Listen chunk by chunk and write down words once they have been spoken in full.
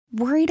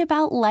Worried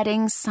about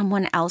letting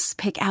someone else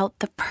pick out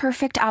the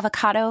perfect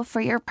avocado for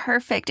your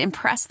perfect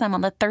impress them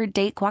on the third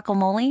date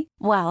guacamole?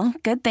 Well,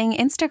 good thing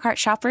Instacart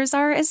shoppers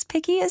are as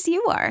picky as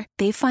you are.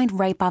 They find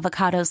ripe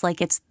avocados like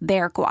it's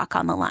their guac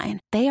on the line.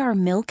 They are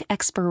milk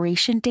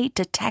expiration date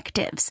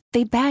detectives.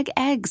 They bag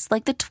eggs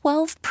like the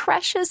 12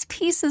 precious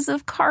pieces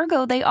of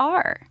cargo they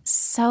are.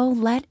 So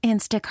let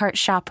Instacart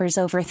shoppers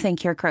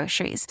overthink your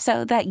groceries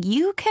so that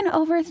you can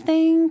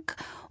overthink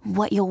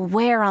what you'll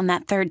wear on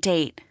that third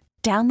date.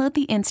 Download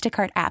the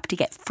Instacart app to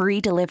get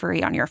free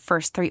delivery on your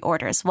first 3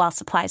 orders while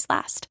supplies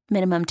last.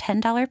 Minimum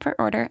 $10 per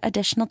order.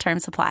 Additional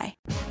terms apply.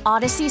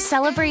 Odyssey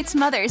celebrates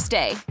Mother's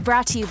Day.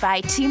 Brought to you by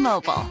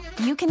T-Mobile.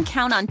 You can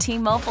count on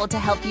T-Mobile to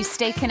help you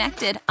stay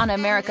connected on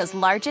America's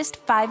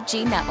largest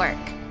 5G network.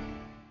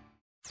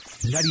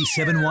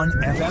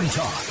 97.1 FM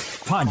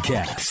Talk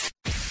Podcast.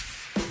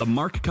 The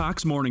Marc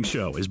Cox Morning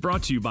Show is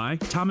brought to you by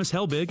Thomas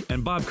Helbig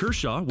and Bob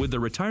Kershaw with the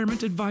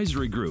Retirement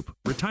Advisory Group,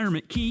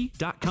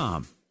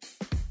 retirementkey.com.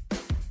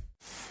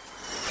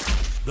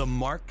 The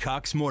Marc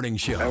Cox Morning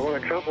Show. I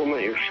want to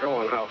compliment your show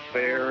on how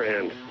fair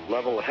and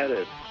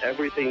level-headed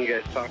everything you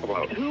guys talk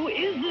about. Who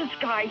is this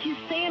guy? He's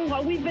saying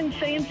what we've been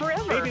saying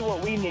forever. Maybe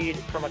what we need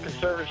from a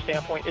conservative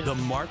standpoint is the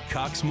Marc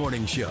Cox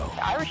Morning Show.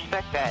 I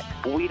respect that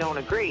we don't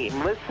agree.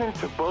 Listen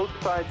to both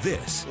sides.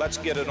 This, let's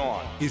get it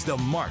on, is the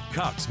Marc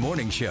Cox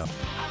Morning Show.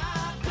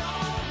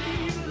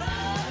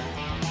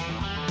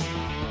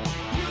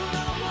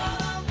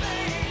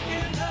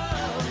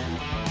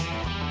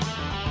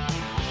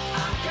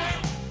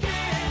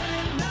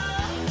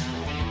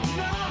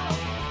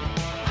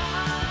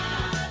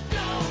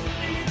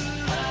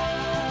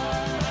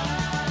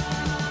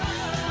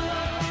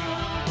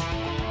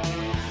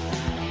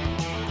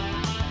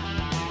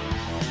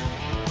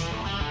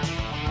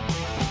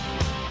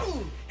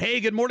 Hey,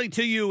 good morning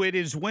to you. It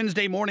is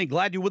Wednesday morning.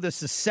 Glad you're with us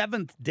the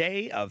 7th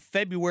day of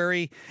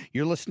February.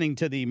 You're listening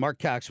to the Marc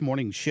Cox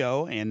Morning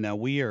Show, and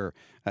we are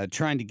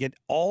trying to get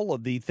all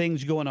of the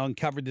things going on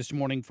covered this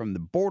morning, from the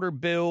border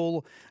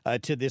bill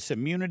to this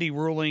immunity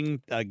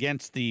ruling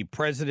against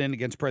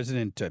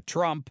President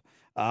Trump.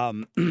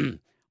 All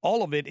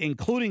of it,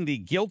 including the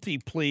guilty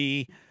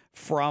plea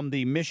from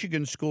the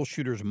Michigan school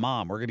shooter's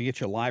mom. We're going to get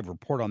you a live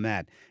report on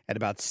that at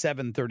about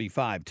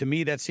 7:35. To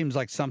me, that seems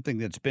like something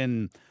that's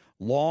been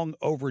long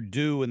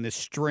overdue in this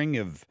string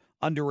of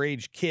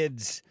underage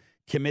kids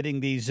committing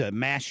these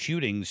mass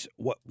shootings.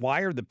 Why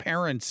are the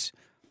parents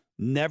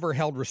never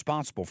held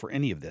responsible for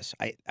any of this?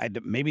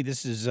 Maybe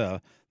this is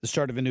the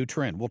start of a new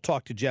trend. We'll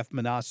talk to Jeff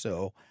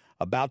Monosso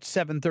about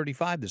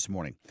 7:35 this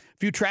morning. A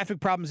few traffic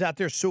problems out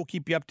there, so we'll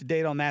keep you up to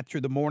date on that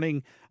through the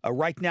morning.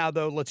 Right now,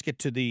 though, let's get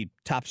to the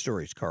top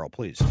stories. Carl,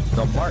 please.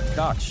 The Marc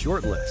Cox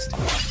Short List.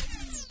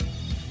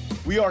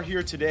 We are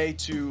here today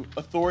to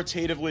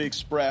authoritatively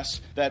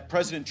express that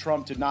President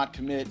Trump did not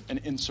commit an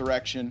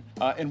insurrection,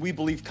 and we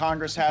believe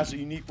Congress has a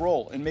unique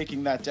role in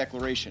making that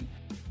declaration.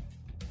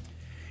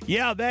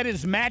 Yeah, that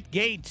is Matt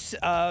Gaetz,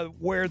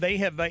 where they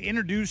have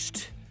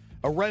introduced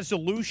a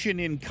resolution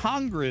in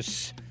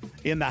Congress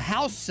in the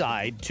House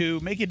side to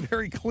make it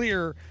very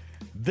clear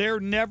there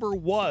never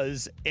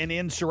was an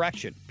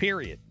insurrection,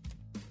 period.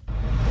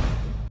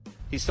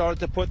 he started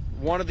to put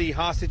one of the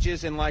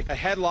hostages in like a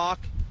headlock,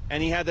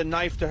 and he had the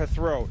knife to her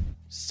throat.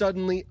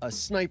 Suddenly, a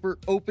sniper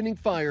opening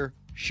fire,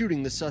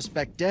 shooting the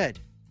suspect dead.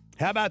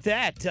 How about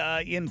that?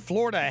 In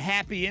Florida, a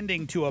happy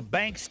ending to a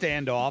bank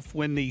standoff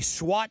when the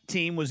SWAT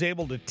team was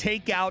able to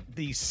take out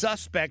the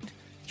suspect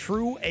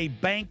through a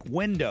bank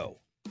window.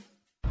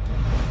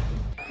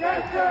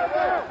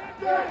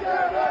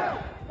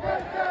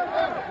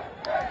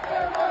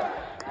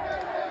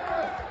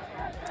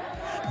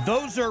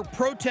 Those are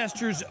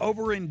protesters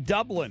over in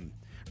Dublin.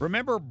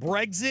 Remember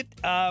Brexit?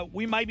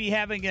 We might be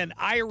having an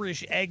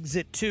Irish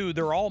exit, too.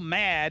 They're all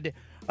mad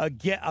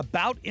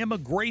about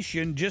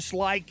immigration, just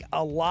like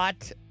a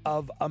lot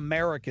of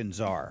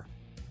Americans are.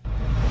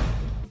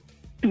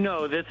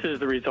 No, this is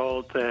the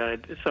result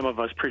that some of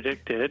us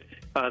predicted.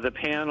 The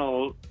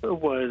panel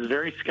was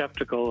very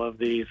skeptical of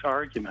these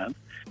arguments.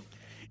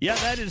 Yeah,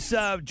 that is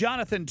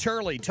Jonathan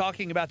Turley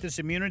talking about this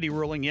immunity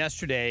ruling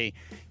yesterday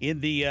in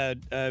the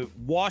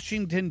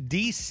Washington,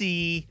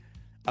 D.C.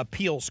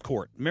 Appeals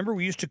Court. Remember,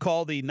 we used to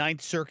call the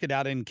Ninth Circuit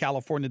out in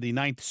California the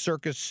Ninth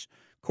Circus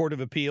Court of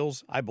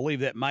Appeals? I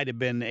believe that might have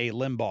been a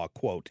Limbaugh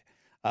quote.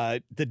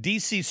 The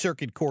D.C.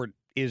 Circuit Court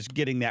is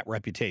getting that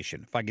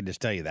reputation, if I can just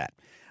tell you that.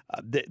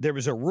 There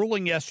was a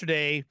ruling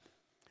yesterday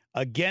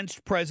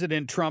against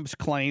President Trump's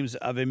claims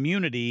of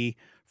immunity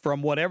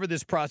from whatever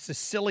this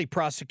silly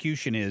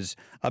prosecution is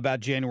about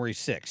January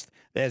 6th,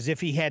 as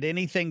if he had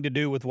anything to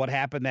do with what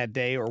happened that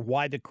day or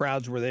why the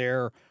crowds were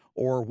there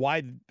or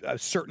why a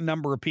certain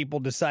number of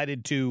people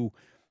decided to,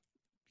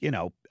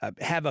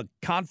 have a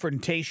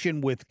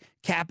confrontation with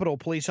Capitol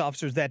police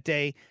officers that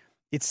day.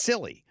 It's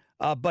silly.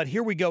 But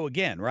here we go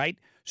again, right?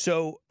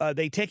 So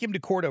they take him to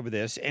court over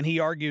this, and he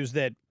argues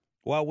that,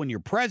 well, when you're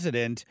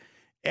president,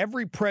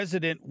 every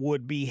president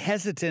would be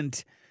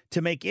hesitant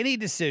to make any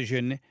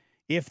decision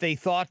if they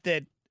thought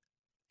that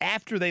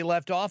after they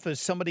left office,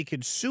 somebody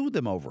could sue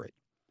them over it.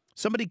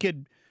 Somebody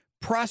could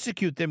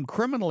prosecute them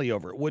criminally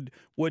over it.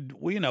 Would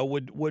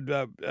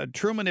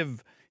Truman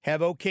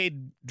have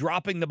okayed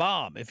dropping the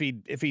bomb if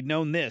he'd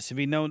known this? If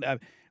he'd known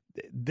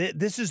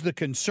this is the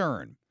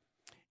concern,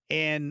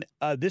 and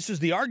this is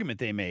the argument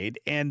they made.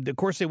 And of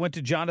course, they went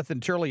to Jonathan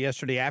Turley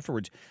yesterday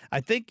afterwards.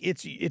 I think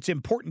it's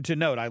important to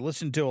note. I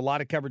listened to a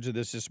lot of coverage of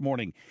this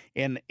morning,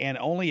 and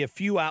only a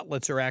few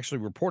outlets are actually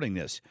reporting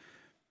this.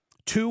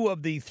 2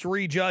 of the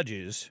 3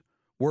 judges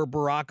were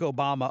Barack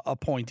Obama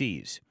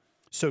appointees.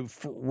 So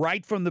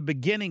right from the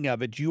beginning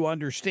of it, you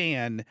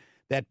understand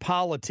that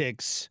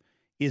politics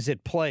is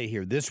at play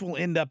here. This will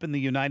end up in the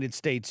United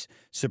States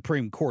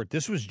Supreme Court.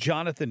 This was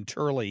Jonathan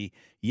Turley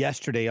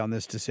yesterday on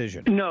this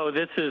decision. No,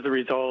 this is the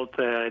result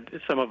that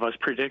some of us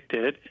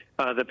predicted.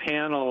 The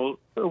panel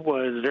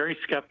was very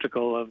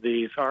skeptical of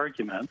these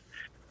arguments.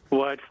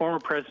 What former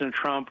President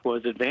Trump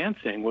was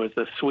advancing was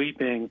a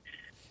sweeping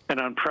and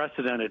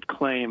unprecedented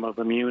claim of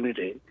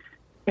immunity.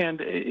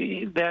 And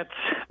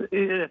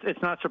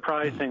it's not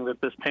surprising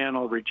that this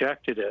panel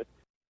rejected it.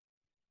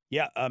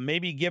 Yeah,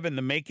 maybe given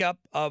the makeup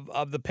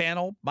of the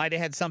panel might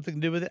have had something to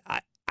do with it.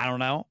 I don't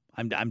know.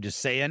 I'm just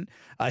saying.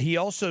 He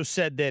also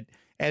said that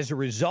as a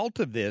result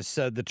of this,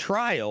 the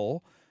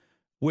trial,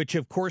 which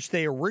of course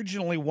they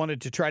originally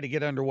wanted to try to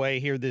get underway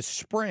here this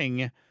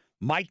spring,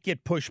 might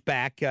get pushed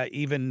back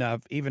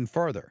even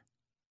further.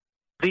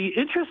 The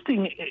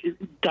interesting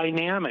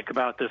dynamic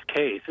about this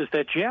case is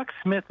that Jack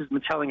Smith has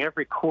been telling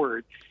every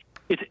court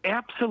it's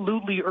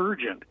absolutely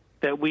urgent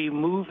that we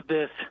move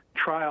this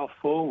trial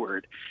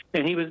forward.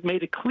 And he was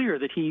made it clear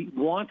that he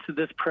wants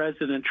this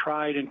president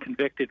tried and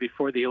convicted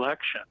before the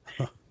election.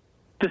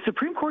 The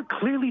Supreme Court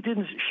clearly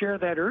didn't share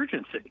that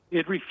urgency.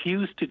 It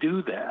refused to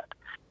do that.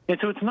 And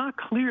so it's not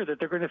clear that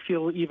they're going to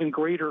feel even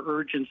greater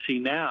urgency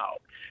now.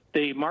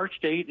 The March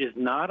date is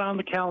not on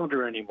the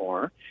calendar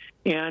anymore.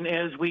 And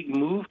as we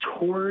move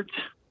towards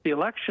the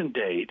election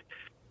date,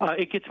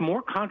 it gets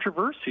more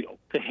controversial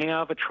to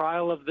have a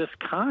trial of this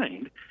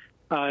kind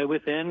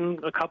within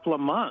a couple of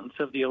months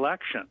of the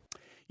election.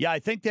 Yeah, I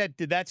think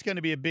that's going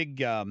to be a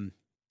big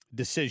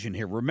decision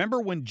here. Remember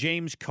when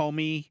James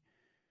Comey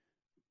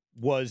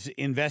was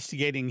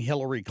investigating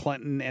Hillary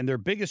Clinton, and their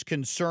biggest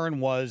concern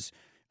was,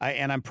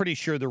 and I'm pretty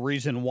sure the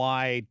reason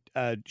why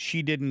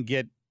she didn't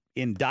get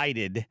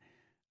indicted,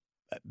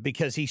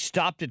 because he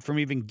stopped it from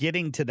even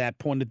getting to that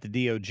point at the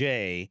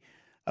DOJ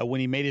when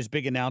he made his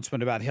big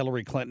announcement about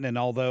Hillary Clinton. And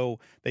although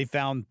they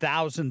found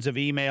thousands of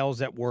emails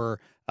that were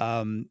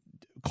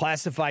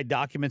classified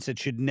documents that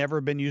should never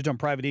have been used on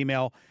private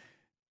email,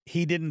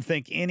 he didn't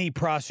think any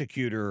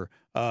prosecutor,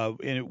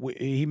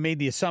 he made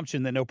the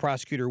assumption that no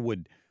prosecutor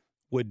would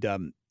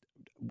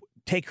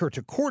take her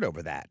to court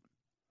over that,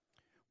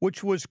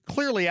 which was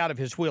clearly out of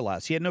his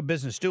wheelhouse. He had no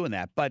business doing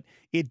that. But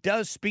it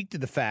does speak to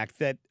the fact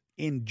that,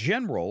 in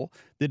general,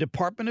 the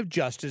Department of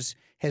Justice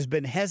has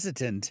been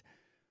hesitant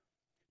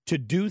to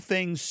do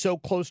things so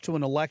close to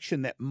an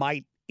election that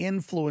might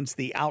influence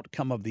the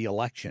outcome of the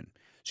election.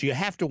 So you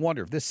have to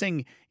wonder if this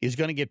thing is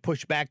going to get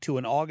pushed back to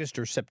an August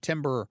or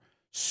September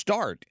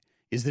start.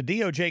 Is the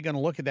DOJ going to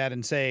look at that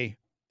and say,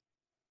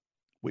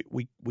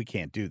 we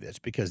can't do this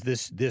because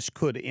this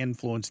could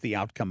influence the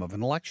outcome of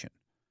an election?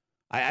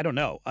 I don't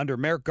know. Under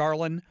Merrick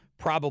Garland,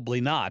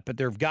 probably not. But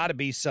there have got to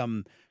be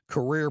some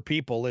career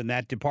people in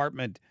that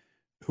department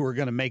who are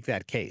going to make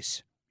that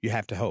case. You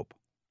have to hope.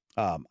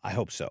 I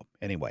hope so.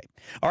 Anyway.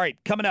 All right,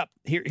 coming up,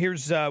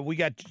 here's we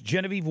got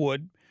Genevieve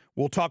Wood.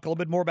 We'll talk a little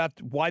bit more about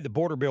why the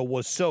border bill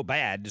was so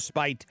bad,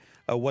 despite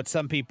what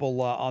some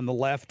people on the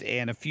left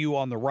and a few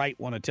on the right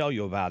want to tell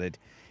you about it.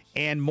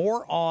 And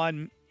more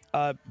on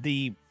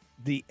the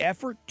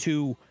effort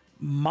to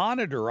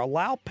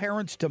allow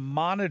parents to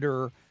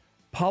monitor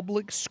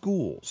public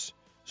schools,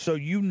 so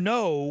you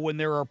know when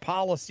there are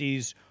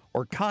policies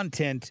or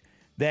content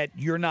that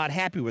you're not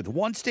happy with.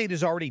 One state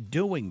is already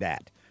doing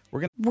that.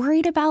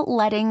 Worried about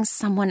letting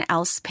someone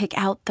else pick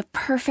out the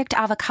perfect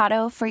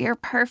avocado for your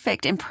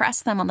perfect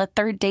impress them on the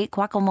third date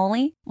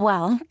guacamole?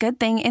 Well, good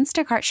thing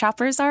Instacart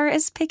shoppers are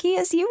as picky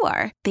as you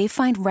are. They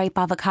find ripe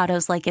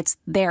avocados like it's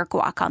their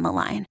guac on the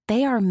line.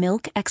 They are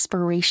milk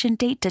expiration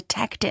date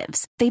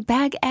detectives. They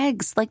bag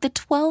eggs like the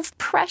 12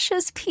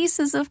 precious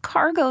pieces of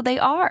cargo they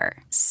are.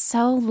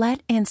 So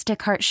let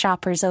Instacart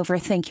shoppers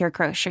overthink your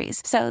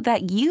groceries so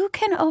that you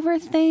can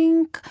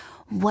overthink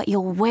what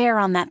you'll wear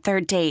on that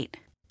third date.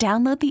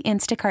 Download the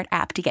Instacart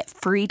app to get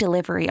free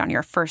delivery on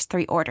your first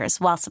 3 orders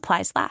while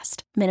supplies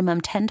last.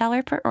 Minimum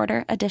 $10 per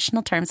order.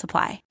 Additional terms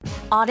apply.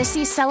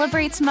 Odyssey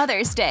celebrates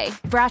Mother's Day.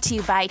 Brought to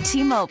you by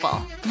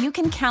T-Mobile. You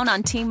can count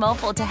on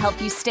T-Mobile to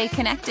help you stay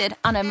connected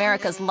on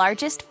America's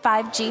largest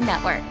 5G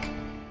network.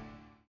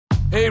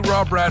 Hey,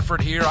 Rob Bradford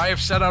here. I have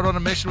set out on a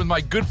mission with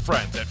my good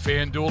friends at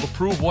FanDuel to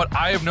prove what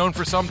I have known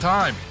for some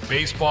time.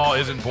 Baseball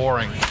isn't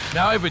boring.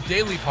 Now I have a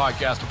daily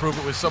podcast to prove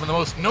it with some of the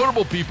most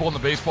notable people in the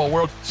baseball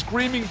world,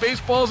 screaming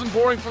baseball isn't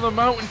boring from the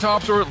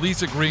mountaintops, or at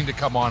least agreeing to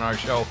come on our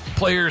show.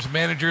 Players,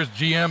 managers,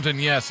 GMs,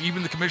 and yes,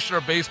 even the commissioner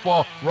of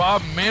baseball,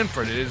 Rob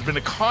Manfred. It has been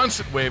a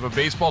constant wave of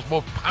baseball's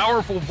most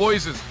powerful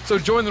voices. So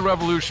join the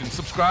revolution.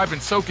 Subscribe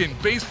and soak in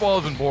Baseball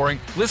Isn't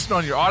Boring. Listen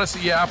on your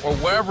Odyssey app or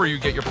wherever you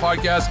get your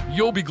podcasts.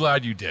 You'll be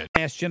glad you did.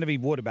 Ask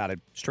Genevieve Wood about it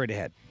straight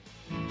ahead.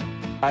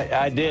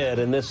 I did,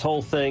 and this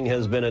whole thing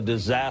has been a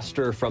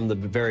disaster from the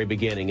very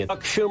beginning.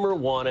 Chuck Schumer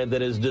wanted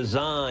that is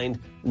designed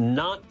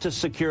not to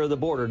secure the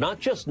border, not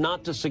just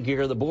not to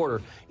secure the border.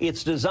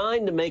 It's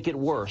designed to make it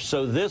worse.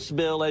 So this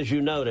bill, as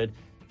you noted,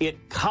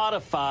 it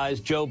codifies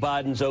Joe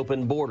Biden's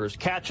open borders.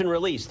 Catch and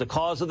release, the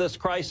cause of this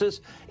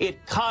crisis,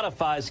 it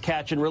codifies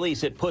catch and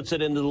release. It puts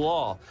it into the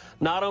law.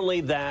 Not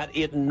only that,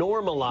 it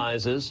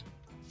normalizes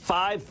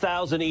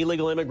 5,000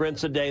 illegal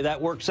immigrants a day. That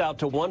works out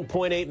to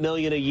 1.8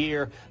 million a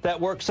year. That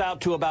works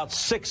out to about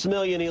 6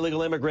 million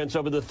illegal immigrants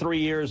over the 3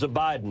 years of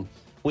Biden.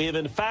 We have,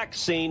 in fact,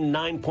 seen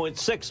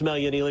 9.6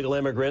 million illegal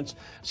immigrants.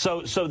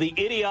 So the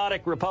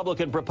idiotic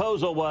Republican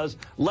proposal was,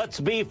 let's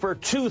be for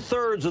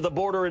 2/3 of the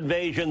border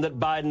invasion that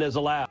Biden has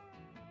allowed.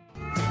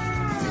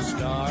 The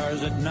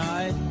stars at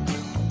night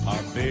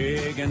are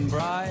big and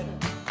bright,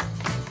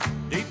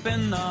 deep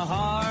in the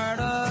heart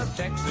of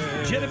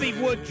Texas. Genevieve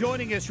Wood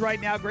joining us right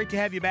now. Great to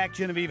have you back,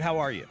 Genevieve. How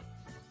are you?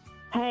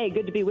 Hey,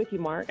 good to be with you,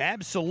 Mark.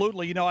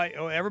 Absolutely. You know,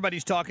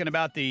 everybody's talking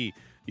about the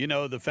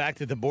fact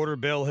that the border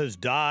bill has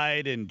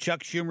died, and Chuck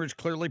Schumer's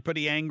clearly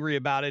pretty angry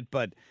about it.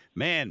 But,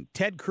 man,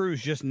 Ted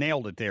Cruz just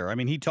nailed it there. I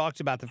mean, he talks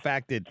about the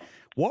fact that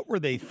what were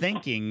they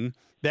thinking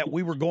that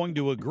we were going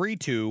to agree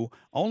to,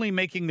 only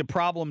making the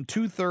problem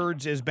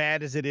 2/3 as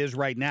bad as it is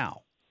right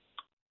now.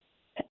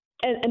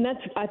 And that's,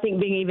 I think,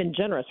 being even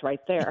generous right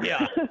there.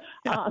 Yeah.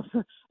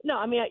 No,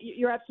 I mean,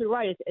 you're absolutely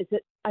right.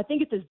 I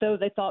think it's as though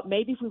they thought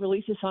maybe if we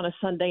release this on a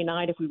Sunday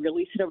night, if we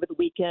release it over the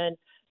weekend,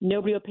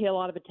 nobody will pay a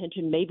lot of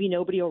attention. Maybe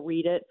nobody will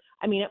read it.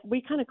 I mean,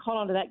 we kind of caught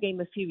on to that game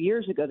a few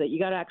years ago that you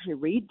got to actually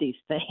read these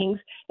things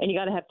and you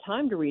got to have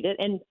time to read it.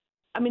 And,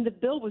 I mean, the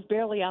bill was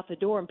barely out the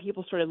door and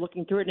people started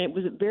looking through it. And it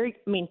was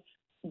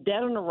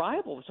dead on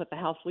arrival was what the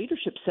House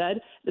leadership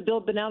said. The bill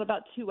had been out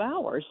about 2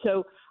 hours.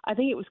 So I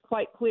think it was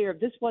quite clear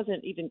this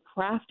wasn't even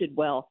crafted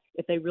well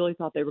if they really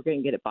thought they were going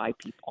to get it by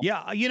people.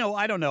 Yeah,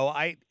 I don't know.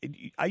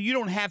 You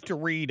don't have to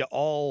read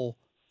all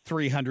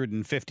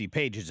 350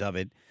 pages of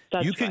it.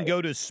 You can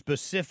go to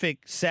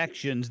specific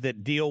sections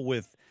that deal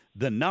with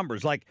the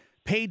numbers, like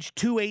page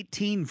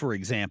 218, for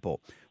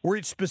example, where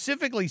it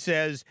specifically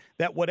says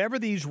that whatever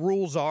these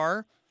rules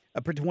are,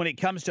 when it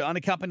comes to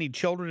unaccompanied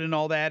children and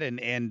all that,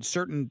 and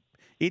certain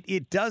 –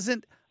 It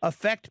doesn't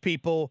affect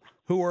people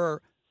who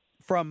are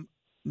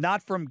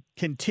not from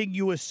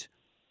contiguous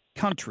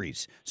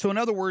countries. So in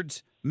other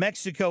words,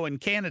 Mexico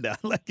and Canada,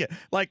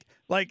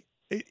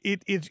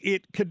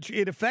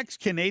 it affects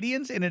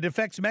Canadians and it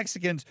affects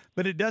Mexicans,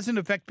 but it doesn't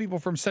affect people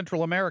from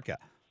Central America.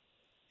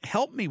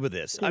 Help me with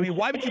this. I mean,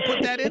 why would you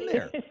put that in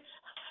there?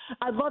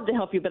 I'd love to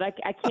help you, but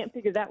I can't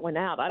figure that one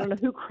out. I don't know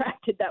who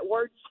crafted that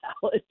word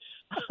salad.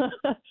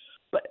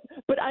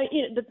 But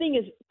the thing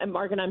is, and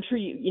Mark, and I'm sure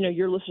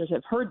your listeners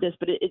have heard this,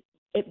 but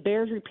it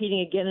bears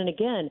repeating again and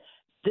again.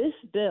 This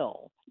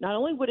bill, not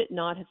only would it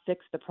not have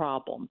fixed the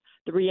problem,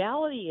 the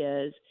reality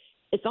is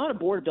it's not a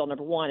border bill,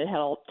 number one. It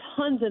had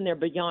tons in there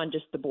beyond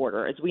just the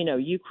border, as we know,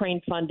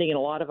 Ukraine funding and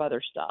a lot of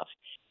other stuff.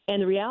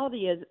 And the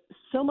reality is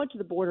so much of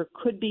the border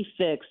could be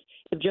fixed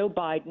if Joe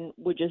Biden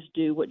would just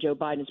do what Joe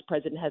Biden as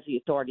president has the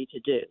authority to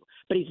do.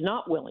 But he's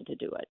not willing to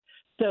do it.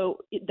 So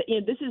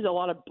this is a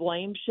lot of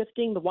blame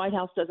shifting. The White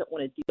House doesn't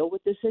want to deal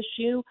with this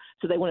issue.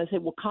 So they want to say,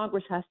 well,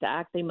 Congress has to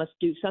act. They must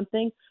do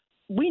something.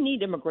 We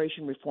need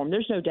immigration reform.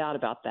 There's no doubt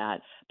about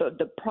that. But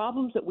the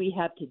problems that we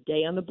have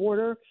today on the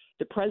border,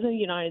 the president of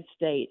the United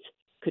States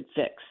could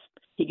fix.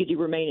 He could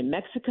remain in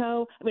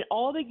Mexico. I mean,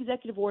 all the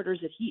executive orders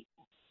that he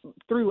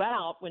threw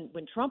out when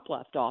Trump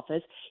left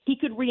office, he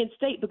could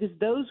reinstate because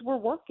those were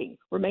working,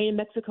 remain in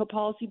Mexico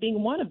policy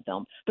being one of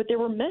them. But there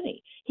were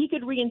many. He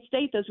could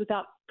reinstate those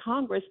without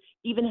Congress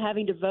even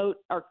having to vote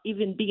or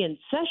even be in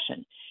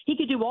session. He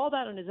could do all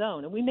that on his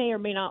own. And we may or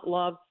may not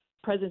love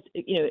presidents,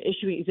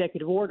 issuing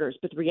executive orders.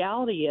 But the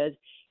reality is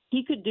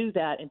he could do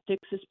that and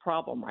fix this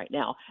problem right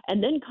now.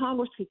 And then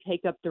Congress could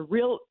take up the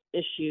real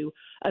issue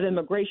of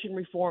immigration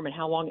reform and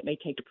how long it may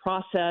take to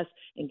process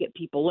and get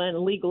people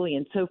in legally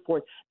and so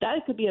forth.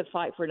 That could be a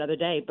fight for another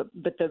day.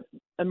 But the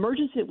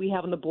emergency that we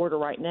have on the border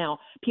right now,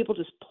 people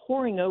just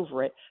pouring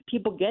over it,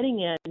 people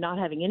getting in, not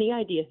having any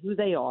idea who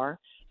they are,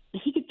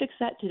 he could fix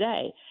that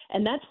today.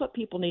 And that's what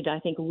people need to, I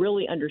think,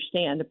 really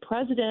understand. The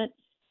president,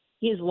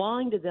 he is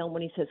lying to them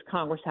when he says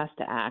Congress has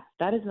to act.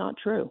 That is not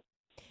true.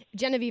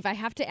 Genevieve, I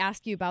have to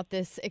ask you about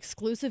this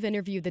exclusive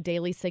interview the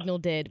Daily Signal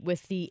did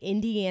with the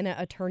Indiana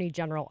Attorney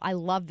General. I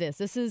love this.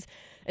 This is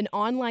an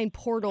online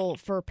portal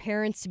for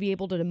parents to be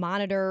able to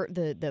monitor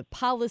the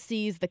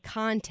policies, the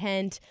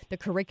content, the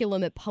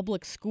curriculum at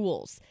public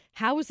schools.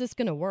 How is this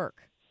going to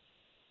work?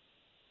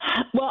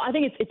 Well, I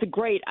think it's a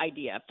great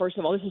idea. First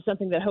of all, this is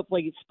something that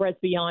hopefully spreads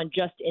beyond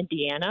just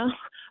Indiana,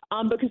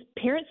 because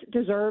parents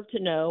deserve to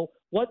know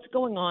what's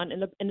going on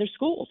in their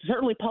schools.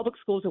 Certainly public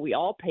schools that we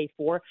all pay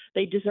for,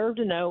 they deserve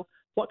to know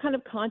what kind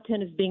of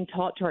content is being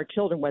taught to our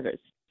children, whether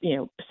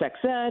it's, sex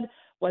ed,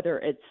 whether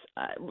it's,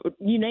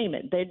 you name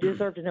it. They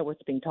deserve to know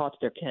what's being taught to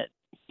their kids.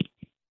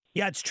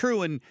 Yeah, it's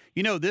true. And,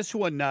 this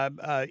one,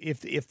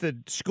 if the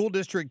school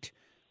district,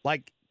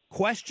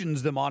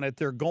 questions them on it,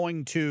 they're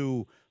going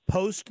to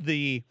post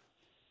the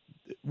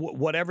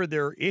whatever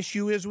their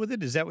issue is with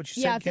it. Is that what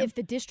you said, Yeah, Kim? if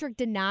the district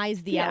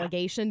denies the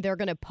allegation, they're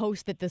going to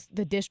post that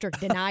the district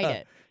denied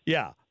it.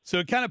 Yeah, so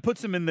it kind of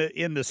puts them in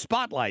the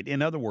spotlight,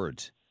 in other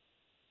words.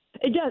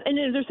 It does. And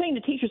they're saying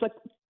to teachers,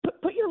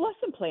 put your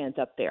lesson plans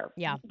up there.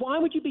 Yeah. Why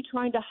would you be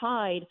trying to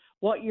hide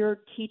what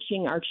you're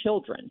teaching our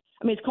children?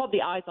 I mean, it's called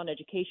the Eyes on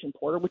Education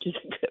portal, which is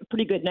a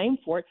pretty good name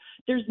for it.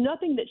 There's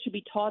nothing that should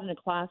be taught in a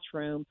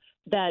classroom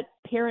that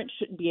parents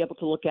shouldn't be able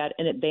to look at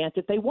in advance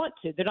if they want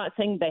to. They're not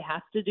saying they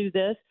have to do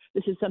this.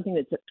 This is something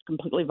that's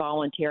completely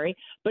voluntary.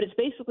 But it's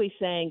basically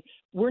saying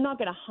we're not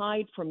going to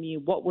hide from you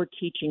what we're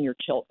teaching your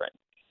children.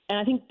 And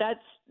I think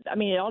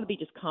it ought to be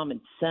just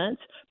common sense.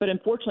 But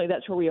unfortunately,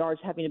 that's where we are, is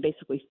having to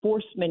basically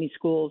force many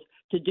schools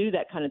to do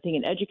that kind of thing,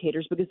 and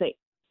educators, because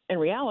in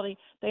reality,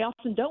 they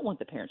often don't want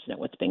the parents to know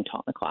what's being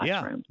taught in the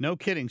classroom. Yeah, no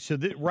kidding. So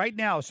right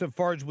now, so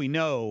far as we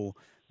know,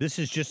 this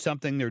is just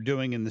something they're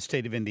doing in the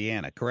state of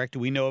Indiana, correct? Do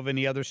we know of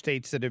any other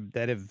states that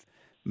have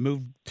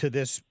moved to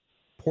this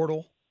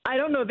portal? I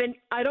don't know of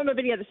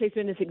any other states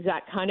doing this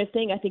exact kind of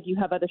thing. I think you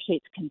have other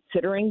states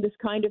considering this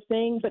kind of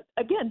thing. But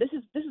again, this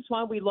is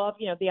why we love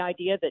the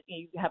idea that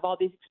you have all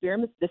these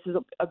experiments. This is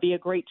be a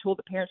great tool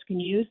that parents can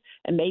use,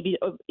 and maybe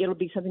it'll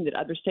be something that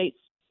other states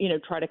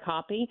try to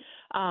copy.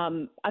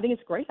 I think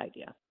it's a great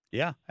idea.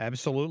 Yeah,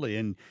 absolutely.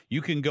 And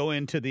you can go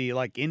into the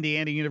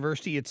Indiana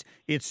University.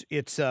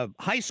 It's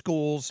high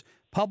schools,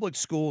 public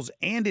schools,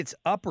 and it's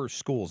upper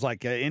schools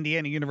like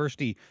Indiana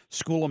University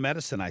School of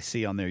Medicine. I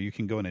see on there. You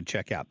can go in and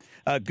check out.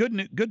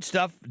 Good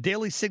stuff.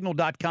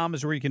 DailySignal.com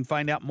is where you can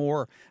find out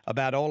more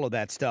about all of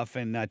that stuff.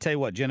 And I tell you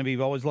what, Genevieve,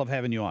 always love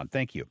having you on.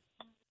 Thank you.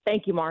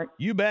 Thank you, Mark.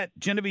 You bet.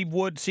 Genevieve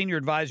Wood, Senior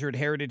Advisor at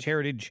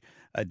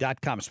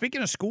heritage.com.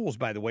 Speaking of schools,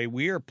 by the way,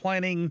 we are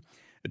planning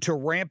to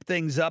ramp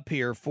things up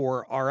here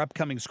for our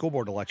upcoming school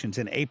board elections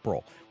in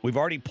April. We've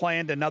already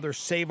planned another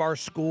Save Our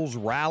Schools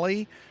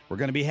rally. We're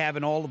going to be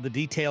having all of the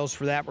details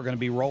for that. We're going to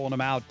be rolling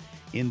them out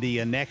in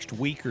the next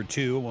week or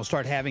two. And we'll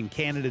start having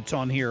candidates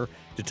on here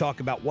to talk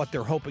about what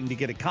they're hoping to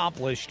get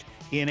accomplished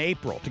in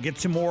April, to get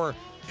some more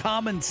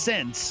common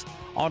sense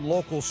on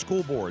local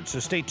school boards. So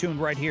stay tuned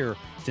right here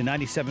to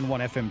 97.1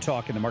 FM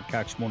Talk and the Marc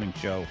Cox Morning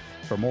Show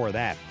for more of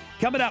that.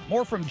 Coming up,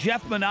 more from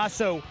Jeff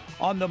Monosso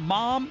on the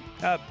mom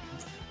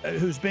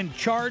who's been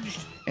charged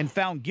and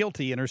found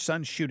guilty in her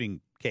son's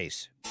shooting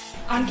case.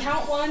 On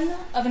count 1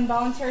 of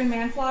involuntary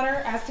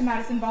manslaughter as to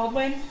Madison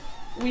Baldwin,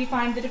 we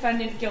find the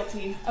defendant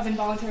guilty of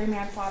involuntary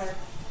manslaughter.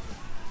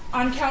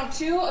 On count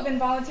 2 of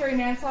involuntary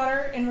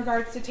manslaughter in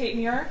regards to Tate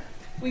Muir,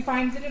 we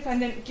find the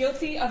defendant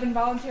guilty of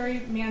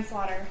involuntary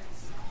manslaughter.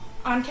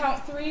 On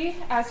count 3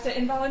 as to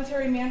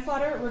involuntary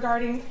manslaughter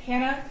regarding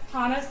Hannah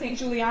St.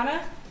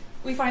 Juliana,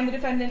 we find the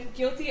defendant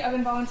guilty of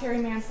involuntary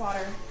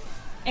manslaughter.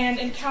 And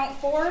in count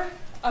 4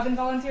 of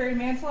involuntary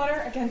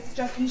manslaughter against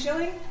Justin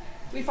Schilling,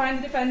 we find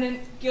the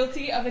defendant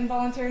guilty of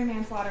involuntary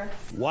manslaughter.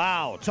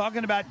 Wow.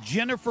 Talking about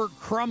Jennifer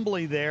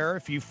Crumbly there.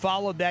 If you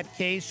followed that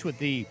case with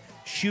the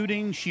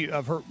shooting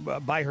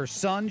by her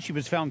son, she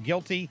was found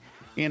guilty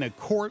in a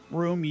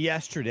courtroom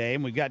yesterday.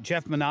 And we've got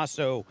Jeff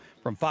Monosso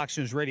from Fox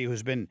News Radio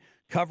who's been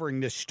covering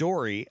this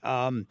story.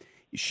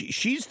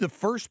 She's the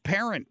first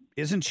parent,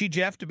 isn't she,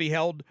 Jeff, to be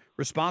held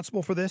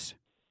responsible for this?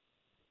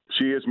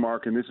 She is,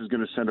 Mark, and this is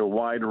going to send a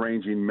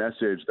wide-ranging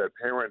message that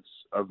parents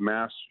of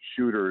mass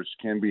shooters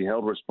can be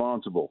held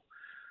responsible.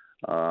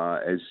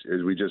 As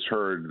we just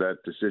heard that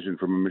decision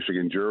from a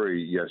Michigan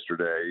jury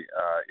yesterday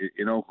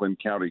in Oakland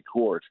County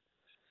Court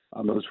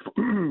on those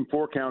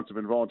 4 counts of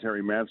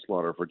involuntary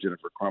manslaughter for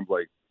Jennifer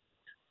Crumbly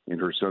in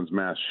her son's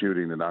mass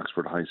shooting at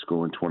Oxford High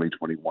School in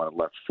 2021. It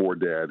left 4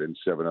 dead and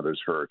 7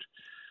 others hurt.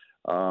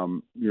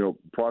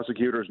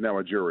 Prosecutors, now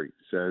a jury,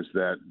 says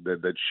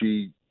that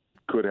she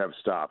could have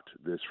stopped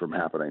this from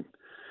happening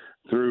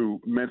through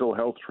mental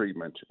health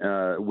treatment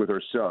with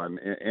her son,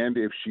 and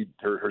if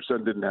her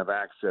son didn't have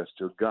access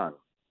to a gun.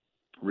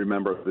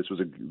 Remember, this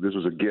was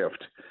a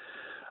gift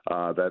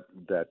that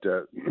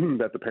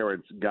the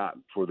parents got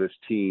for this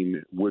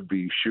teen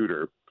would-be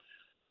shooter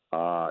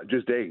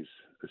just days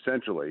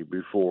essentially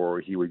before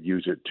he would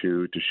use it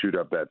to shoot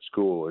up that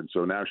school, and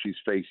so now she's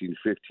facing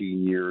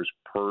 15 years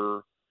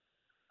per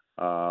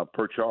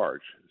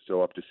charge.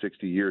 So up to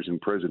 60 years in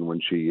prison when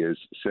she is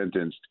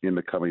sentenced in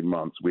the coming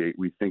months.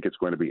 We think it's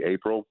going to be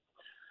April.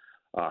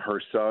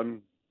 Her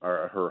son,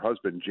 or her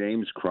husband,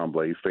 James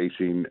Crumbly,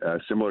 facing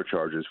similar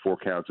charges, 4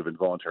 counts of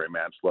involuntary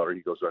manslaughter.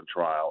 He goes on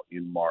trial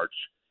in March.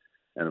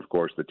 And, of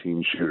course, the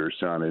teen shooter's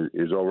son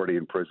is already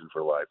in prison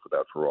for life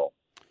without parole.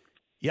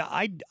 Yeah,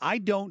 I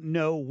don't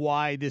know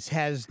why this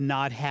has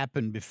not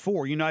happened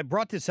before. You know, I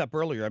brought this up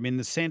earlier. I mean,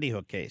 the Sandy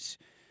Hook case.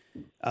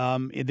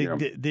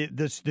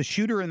 The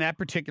shooter in that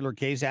particular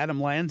case,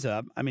 Adam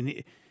Lanza, I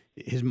mean,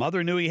 his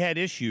mother knew he had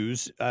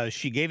issues.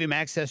 She gave him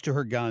access to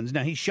her guns.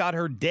 Now, he shot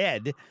her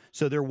dead,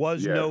 so there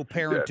was no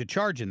parent to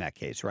charge in that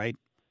case, right?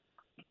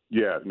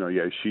 Yeah, no,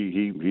 yeah,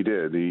 he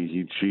did.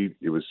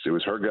 It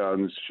was her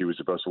guns. She was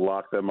supposed to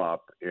lock them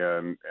up,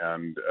 and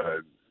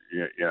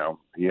you know,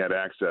 he had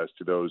access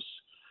to those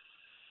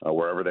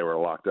wherever they were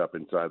locked up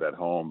inside that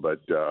home. But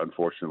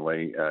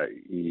unfortunately,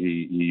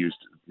 he used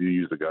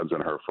the guns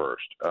on her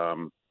first.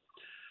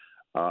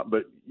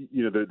 But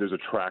you know, there's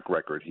a track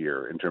record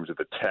here in terms of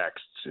the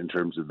texts, in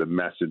terms of the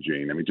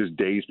messaging. I mean, just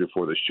days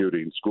before the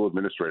shooting, school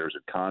administrators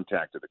had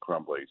contacted the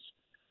Crumblies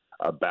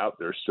about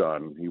their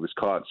son. He was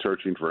caught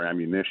searching for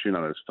ammunition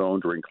on his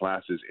phone during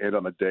classes, and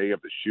on the day of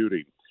the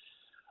shooting,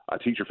 a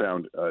teacher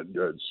found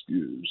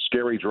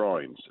scary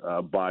drawings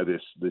by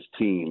this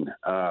teen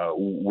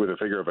with a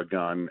figure of a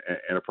gun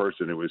and a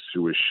person who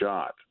was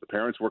shot. The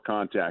parents were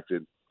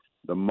contacted.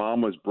 The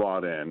mom was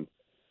brought in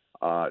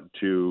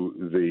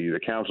to the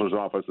counselor's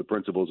office, the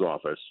principal's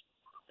office,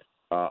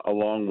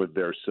 along with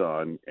their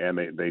son, and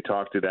they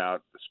talked it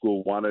out. The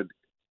school wanted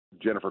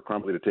Jennifer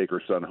Crumbly to take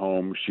her son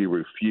home. She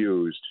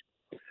refused.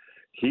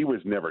 He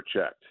was never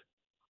checked.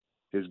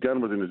 His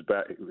gun was in his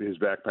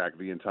backpack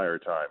the entire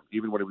time,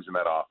 even when he was in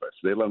that office.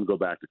 They let him go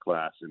back to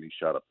class, and he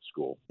shot up the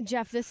school.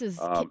 Jeff, this is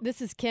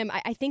Kim.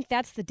 I think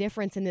that's the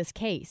difference in this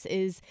case,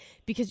 is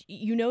because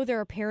you know there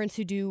are parents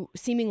who do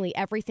seemingly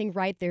everything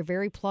right. They're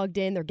very plugged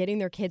in. They're getting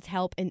their kids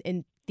help,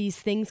 and these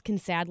things can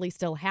sadly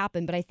still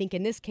happen. But I think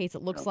in this case,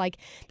 it looks like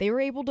they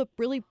were able to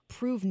really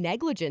prove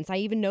negligence. I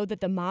even know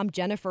that the mom,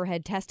 Jennifer,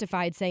 had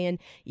testified saying,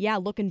 yeah,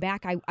 looking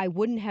back, I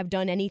wouldn't have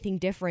done anything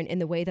different in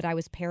the way that I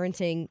was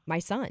parenting my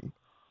son.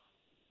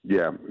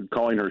 Yeah,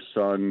 calling her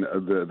son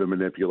the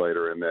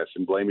manipulator in this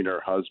and blaming her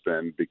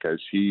husband because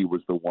he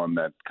was the one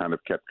that kind of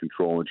kept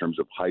control in terms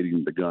of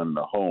hiding the gun in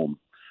the home.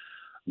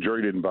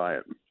 Jury didn't buy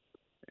it.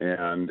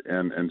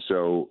 And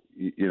so,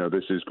 you know,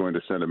 this is going to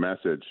send a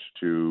message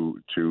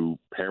to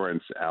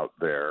parents out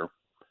there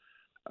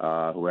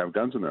who have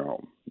guns in their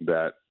home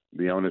that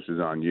the onus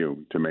is on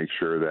you to make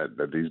sure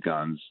that these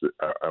guns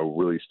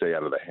really stay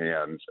out of the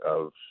hands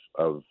of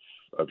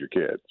your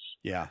kids.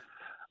 Yeah.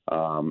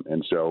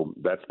 And so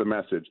that's the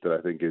message that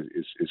I think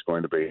is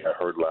going to be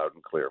heard loud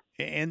and clear.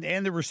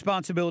 And the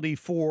responsibility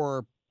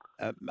for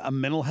a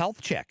mental health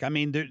check. I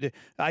mean,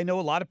 I know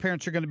a lot of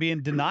parents are going to be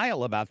in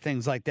denial about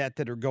things like that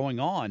are going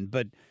on,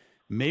 but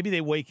maybe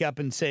they wake up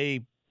and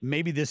say,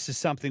 maybe this is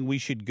something we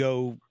should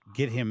go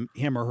get him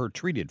or her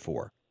treated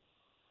for.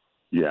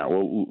 Yeah.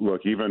 Well,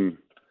 look, even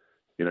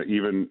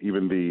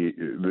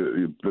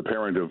the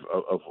parent of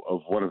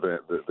one of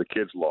the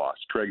kids lost,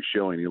 Craig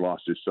Schilling, he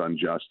lost his son,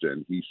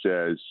 Justin. He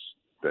says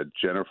that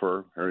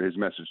Jennifer, his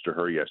message to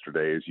her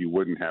yesterday is you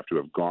wouldn't have to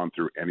have gone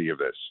through any of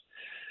this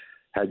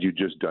had you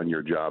just done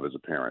your job as a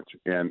parent.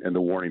 And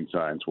the warning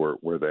signs were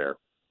there.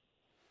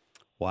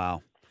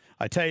 Wow.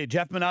 I tell you,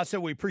 Jeff Monosso,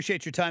 we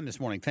appreciate your time this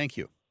morning. Thank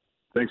you.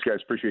 Thanks, guys.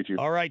 Appreciate you.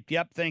 All right.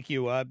 Yep. Thank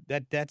you.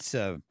 That's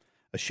a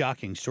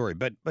shocking story.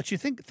 But you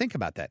think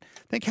about that.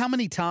 Think how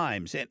many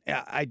times, and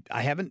I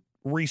haven't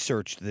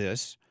researched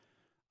this.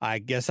 I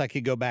guess I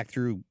could go back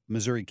through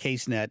Missouri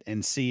CaseNet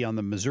and see on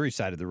the Missouri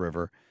side of the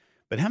river.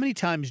 But how many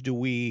times do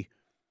we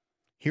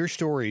hear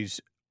stories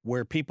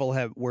where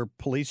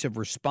police have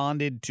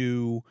responded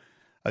to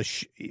a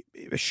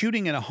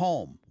shooting in a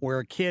home where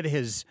a kid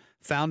has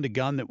found a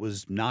gun that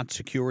was not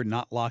secured,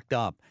 not locked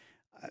up?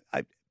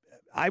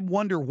 I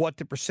wonder what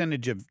the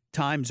percentage of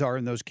times are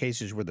in those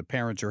cases where the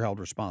parents are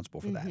held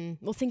responsible for that.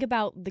 Well, think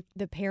about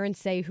the parents,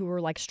 say, who are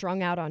like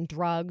strung out on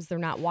drugs. They're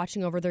not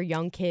watching over their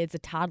young kids. A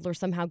toddler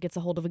somehow gets a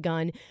hold of a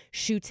gun,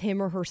 shoots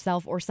him or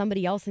herself or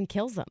somebody else and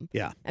kills them.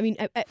 Yeah. I mean,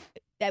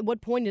 at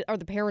what point are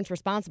the parents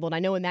responsible? And I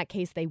know in that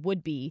case they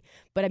would be,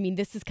 but I mean,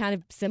 this is kind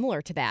of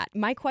similar to that.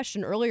 My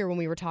question earlier when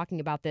we were talking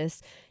about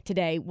this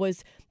today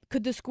was,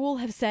 could the school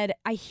have said,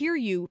 I hear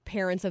you,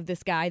 parents of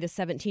this guy, the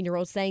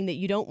 17-year-old, saying that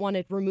you don't want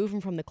to remove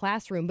him from the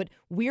classroom, but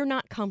we're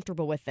not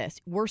comfortable with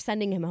this. We're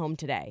sending him home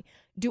today.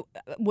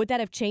 Would that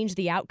have changed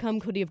the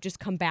outcome? Could he have just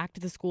come back to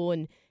the school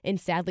and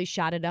sadly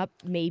shot it up?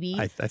 Maybe.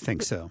 I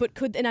think so. But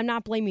and I'm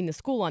not blaming the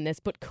school on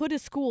this, but could a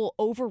school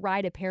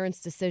override a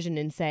parent's decision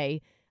and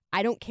say,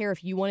 I don't care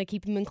if you want to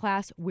keep him in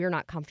class, we're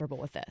not comfortable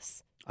with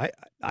this?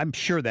 I'm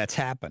sure that's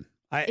happened.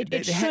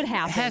 It should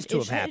happen. It has to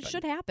have happened. It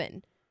should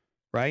happen.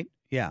 Right?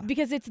 Yeah.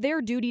 Because it's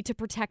their duty to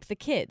protect the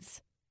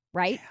kids,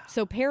 right? Yeah.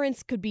 So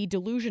parents could be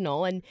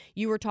delusional. And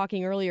you were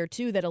talking earlier,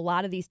 too, that a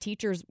lot of these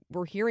teachers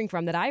we're hearing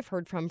from, that I've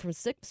heard from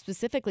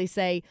specifically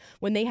say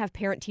when they have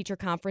parent-teacher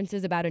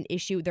conferences about an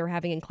issue they're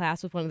having in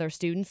class with one of their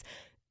students,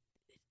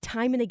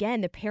 time and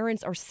again, the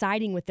parents are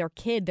siding with their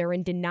kid. They're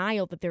in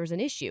denial that there's an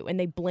issue, and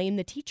they blame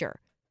the teacher.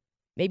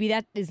 Maybe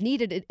that is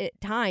needed at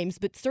times,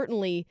 but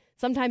certainly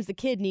sometimes the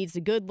kid needs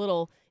a good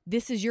little,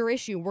 this is your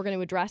issue, we're going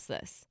to address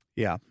this.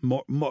 Yeah,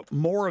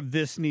 more of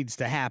this needs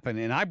to happen.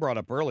 And I brought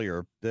up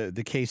earlier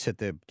the case at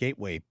the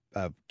Gateway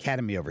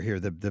Academy over here,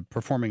 the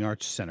Performing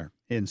Arts Center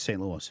in St.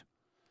 Louis.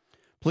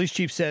 Police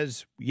chief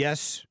says,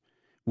 yes,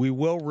 we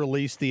will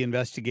release the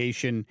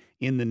investigation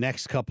in the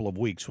next couple of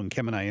weeks. When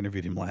Kim and I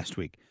interviewed him last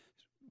week,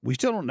 we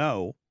still don't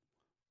know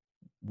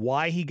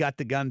why he got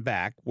the gun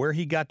back, where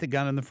he got the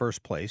gun in the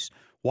first place.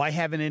 Why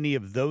haven't any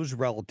of those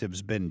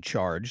relatives been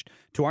charged?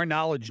 To our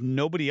knowledge,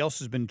 nobody else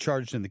has been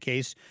charged in the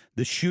case.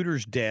 The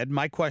shooter's dead.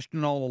 My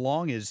question all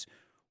along is,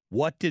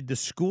 what did the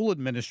school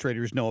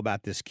administrators know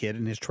about this kid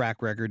and his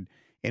track record,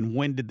 and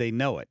when did they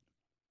know it?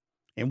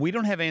 And we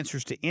don't have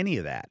answers to any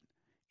of that.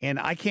 And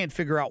I can't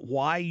figure out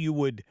why you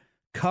would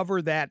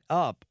cover that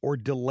up or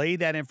delay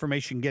that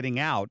information getting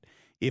out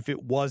if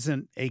it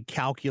wasn't a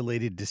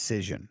calculated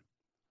decision.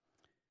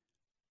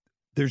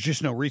 There's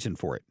just no reason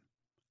for it.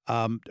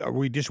 Are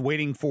we just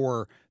waiting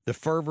for the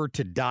fervor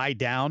to die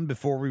down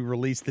before we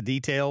release the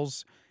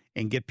details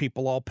and get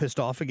people all pissed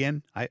off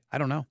again? I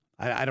don't know.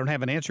 I don't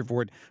have an answer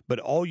for it. But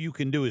all you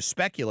can do is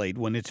speculate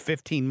when it's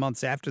 15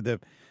 months after the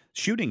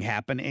shooting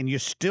happened and you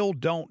still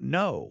don't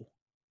know,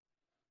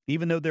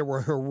 even though there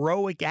were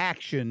heroic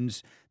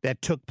actions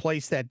that took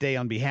place that day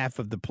on behalf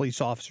of the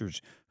police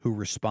officers who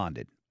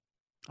responded.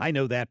 I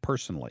know that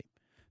personally.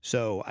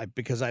 So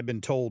because I've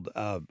been told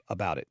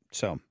about it.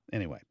 So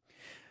anyway.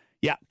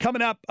 Yeah,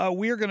 coming up,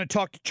 we are going to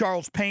talk to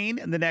Charles Payne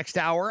in the next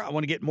hour. I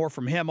want to get more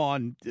from him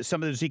on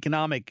some of those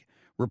economic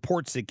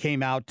reports that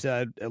came out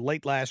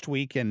late last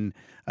week and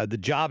the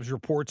jobs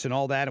reports and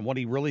all that and what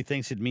he really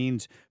thinks it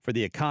means for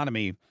the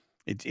economy.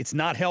 It's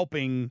not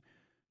helping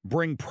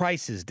bring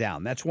prices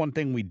down. That's one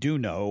thing we do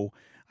know.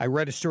 I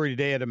read a story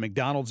today at a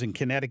McDonald's in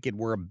Connecticut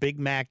where a Big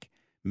Mac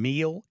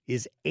meal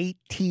is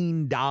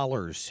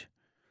 $18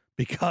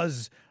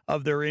 because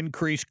of their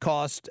increased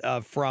cost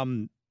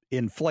from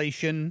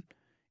inflation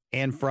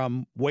and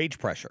from wage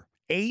pressure.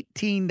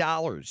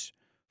 $18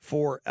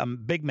 for a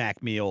Big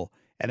Mac meal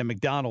at a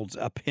McDonald's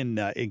up in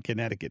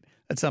Connecticut.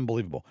 That's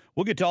unbelievable.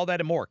 We'll get to all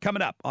that and more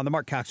coming up on the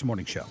Marc Cox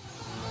Morning Show.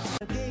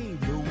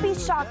 Be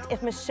shocked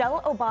if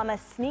Michelle Obama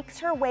sneaks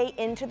her way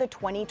into the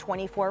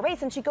 2024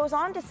 race. And she goes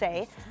on to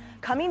say,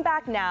 coming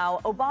back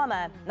now,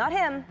 Obama, not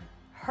him,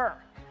 her.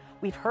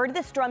 We've heard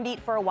this drumbeat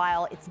for a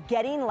while. It's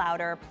getting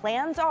louder.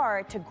 Plans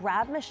are to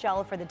grab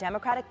Michelle for the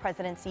Democratic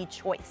presidency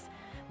choice.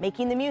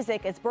 Making the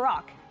music is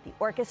Barack, the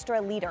orchestra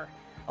leader.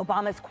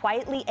 Obama's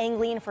quietly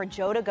angling for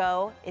Joe to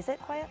go. Is it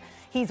quiet?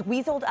 He's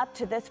weaseled up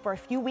to this for a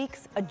few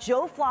weeks. A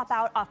Joe flop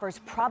out offers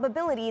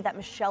probability that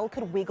Michelle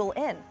could wiggle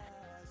in.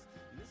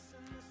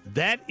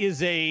 That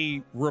is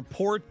a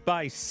report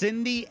by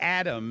Cindy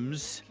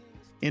Adams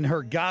in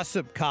her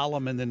gossip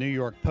column in the New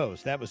York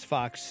Post. That was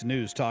Fox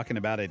News talking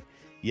about it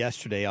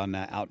yesterday on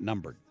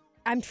Outnumbered.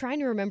 I'm trying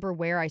to remember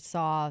where I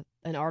saw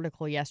an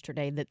article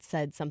yesterday that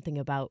said something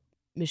about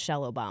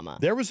Michelle Obama.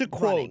 There was a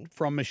quote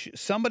from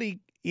somebody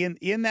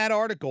in that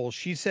article.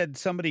 She said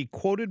somebody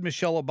quoted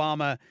Michelle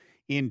Obama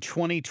in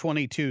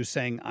 2022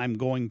 saying, "I'm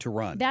going to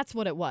run." That's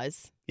what it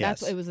was.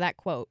 Yes. It was that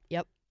quote.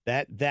 Yep.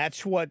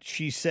 That's what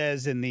she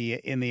says in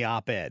the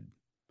op-ed.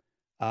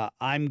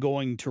 I'm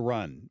going to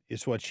run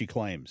is what she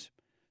claims.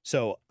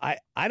 So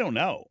I don't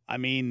know. I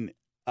mean,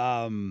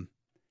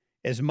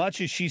 as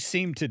much as she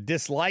seemed to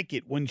dislike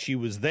it when she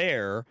was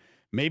there,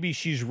 maybe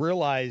she's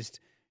realized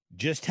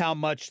just how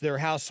much their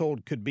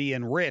household could be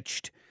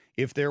enriched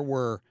if there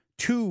were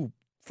two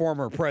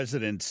former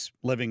presidents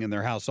living in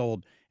their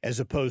household as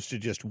opposed to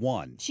just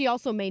one. She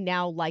also may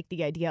now like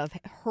the idea of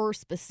her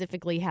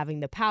specifically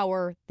having the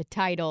power, the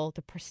title,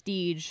 the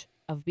prestige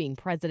of being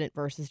president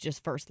versus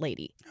just first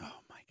lady. Oh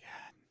my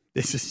God.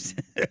 This is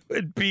it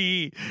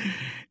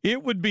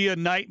would be a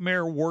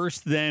nightmare worse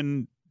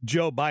than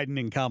Joe Biden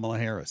and Kamala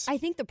Harris. I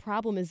think the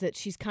problem is that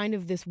she's kind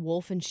of this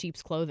wolf in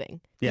sheep's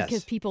clothing. Yes.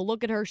 Because people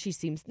look at her, she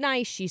seems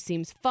nice, she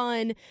seems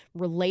fun,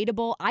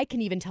 relatable. I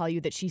can even tell you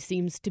that she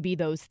seems to be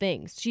those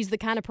things. She's the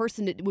kind of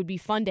person that would be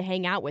fun to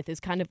hang out with, is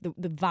kind of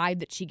the vibe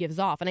that she gives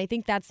off. And I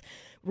think that's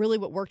really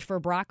what worked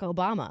for Barack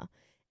Obama.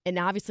 And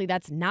obviously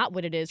that's not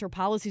what it is. Her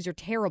policies are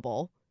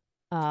terrible,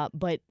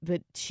 but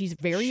she's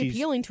very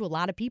appealing to a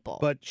lot of people.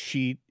 But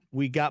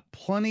we got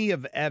plenty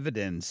of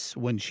evidence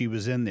when she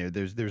was in there.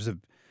 There's a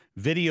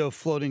video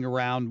floating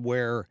around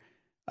where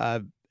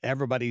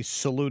everybody's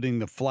saluting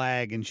the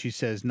flag, and she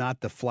says,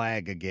 "Not the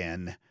flag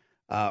again,"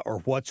 or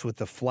 "What's with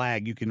the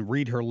flag?" You can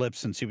read her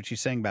lips and see what she's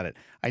saying about it.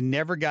 I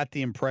never got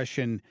the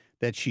impression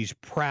that she's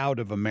proud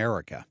of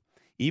America,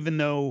 even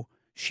though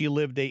she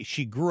lived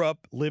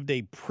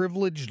a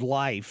privileged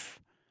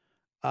life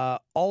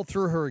all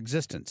through her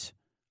existence.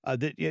 I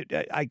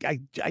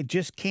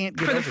just can't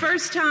get For the over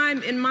first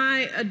time in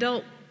my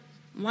adult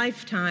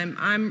lifetime,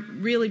 I'm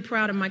really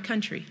proud of my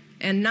country.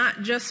 And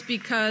not just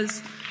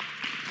because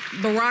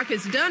Barack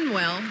has done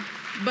well,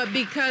 but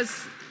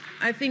because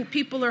I think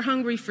people are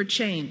hungry for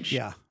change.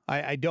 Yeah,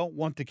 I don't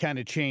want the kind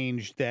of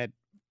change that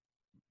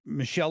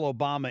Michelle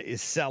Obama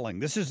is selling.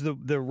 This is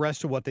the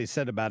rest of what they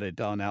said about it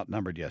on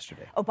Outnumbered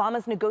yesterday.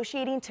 Obama's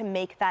negotiating to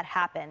make that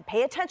happen.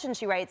 Pay attention,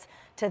 she writes,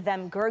 to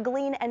them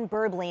gurgling and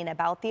burbling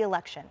about the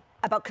election,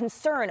 about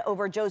concern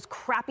over Joe's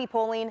crappy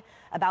polling,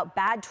 about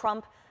bad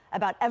Trump,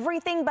 about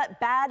everything but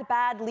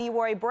bad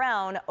Leroy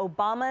Brown.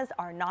 Obamas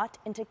are not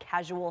into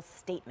casual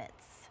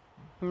statements.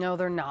 No,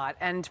 they're not.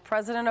 And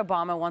President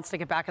Obama wants to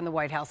get back in the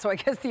White House. So I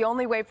guess the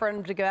only way for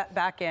him to get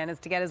back in is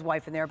to get his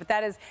wife in there. But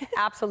that is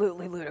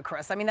absolutely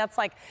ludicrous. I mean, that's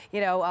like,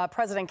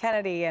 President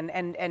Kennedy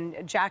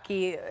and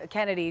Jackie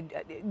Kennedy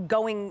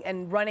going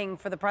and running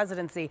for the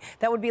presidency.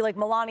 That would be like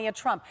Melania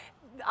Trump.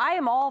 I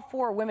am all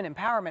for women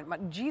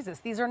empowerment. Jesus,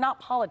 these are not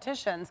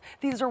politicians.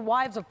 These are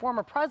wives of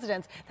former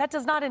presidents. That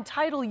does not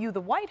entitle you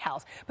the White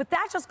House. But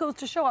that just goes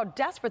to show how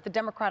desperate the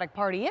Democratic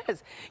Party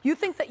is. You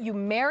think that you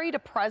married a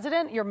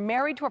president, you're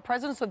married to a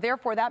president, so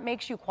therefore that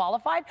makes you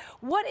qualified?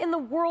 What in the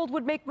world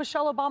would make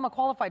Michelle Obama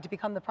qualified to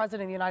become the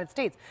president of the United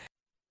States?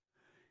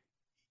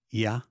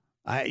 Yeah.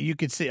 You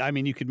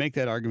could make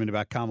that argument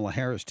about Kamala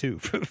Harris, too,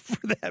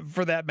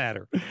 for that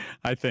matter,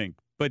 I think.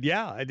 But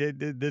yeah, I did.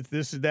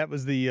 That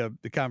was the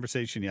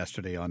conversation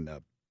yesterday on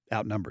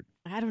Outnumbered.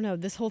 I don't know.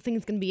 This whole thing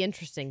is going to be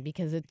interesting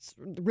because it's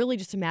really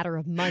just a matter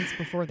of months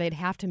before they'd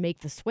have to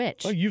make the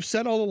switch. Well, you've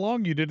said all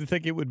along you didn't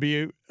think it would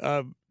be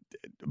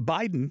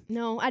Biden.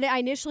 No, I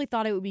initially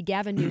thought it would be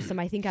Gavin Newsom.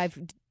 I think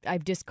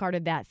I've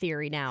discarded that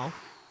theory now.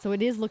 So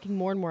it is looking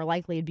more and more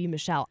likely it'd be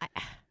Michelle.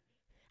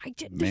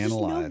 There's just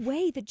no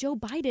way that Joe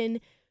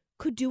Biden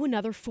could do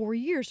another 4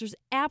 years. There's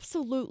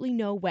absolutely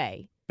no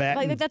way.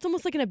 That's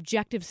almost like an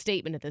objective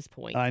statement at this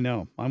point. I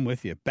know. I'm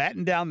with you.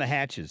 Batten down the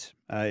hatches.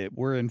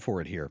 We're in for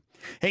it here.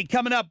 Hey,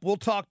 coming up, we'll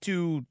talk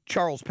to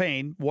Charles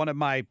Payne, one of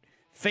my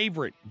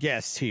favorite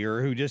guests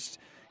here, who just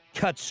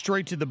cuts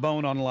straight to the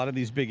bone on a lot of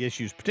these big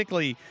issues,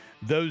 particularly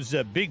those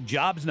big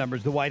jobs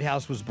numbers the White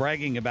House was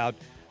bragging about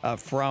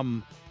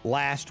from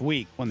last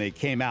week when they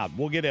came out.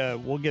 We'll get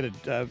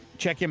a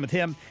check in with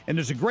him. And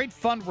there's a great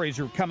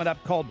fundraiser coming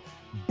up called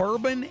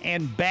Bourbon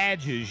and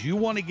Badges. You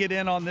want to get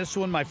in on this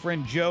one? My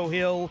friend Joe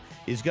Hill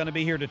is going to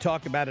be here to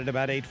talk about it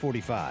about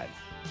 8:45.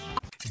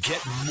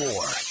 Get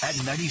more at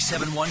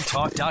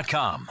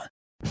 971talk.com.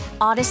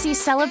 Odyssey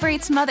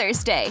celebrates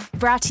Mother's Day,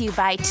 brought to you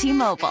by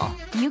T-Mobile.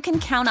 You can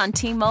count on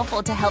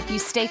T-Mobile to help you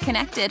stay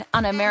connected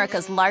on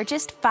America's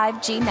largest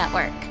 5G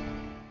network.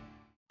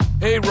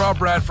 Hey, Rob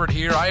Bradford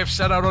here. I have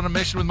set out on a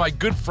mission with my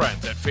good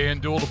friends at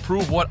FanDuel to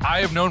prove what I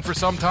have known for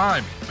some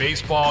time.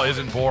 Baseball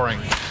isn't boring.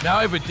 Now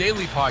I have a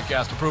daily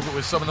podcast to prove it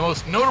with some of the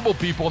most notable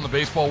people in the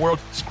baseball world,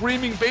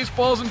 screaming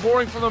baseball isn't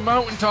boring from the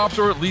mountaintops,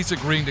 or at least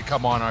agreeing to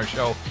come on our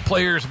show.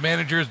 Players,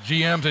 managers,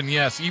 GMs, and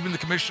yes, even the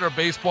commissioner of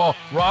baseball,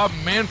 Rob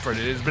Manfred.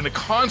 It has been a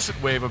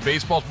constant wave of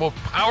baseball's most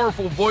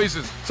powerful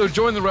voices. So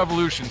join the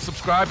revolution.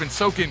 Subscribe and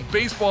soak in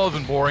Baseball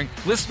Isn't Boring.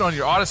 Listen on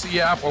your Odyssey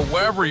app or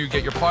wherever you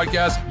get your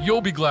podcasts. You'll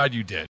be glad you did.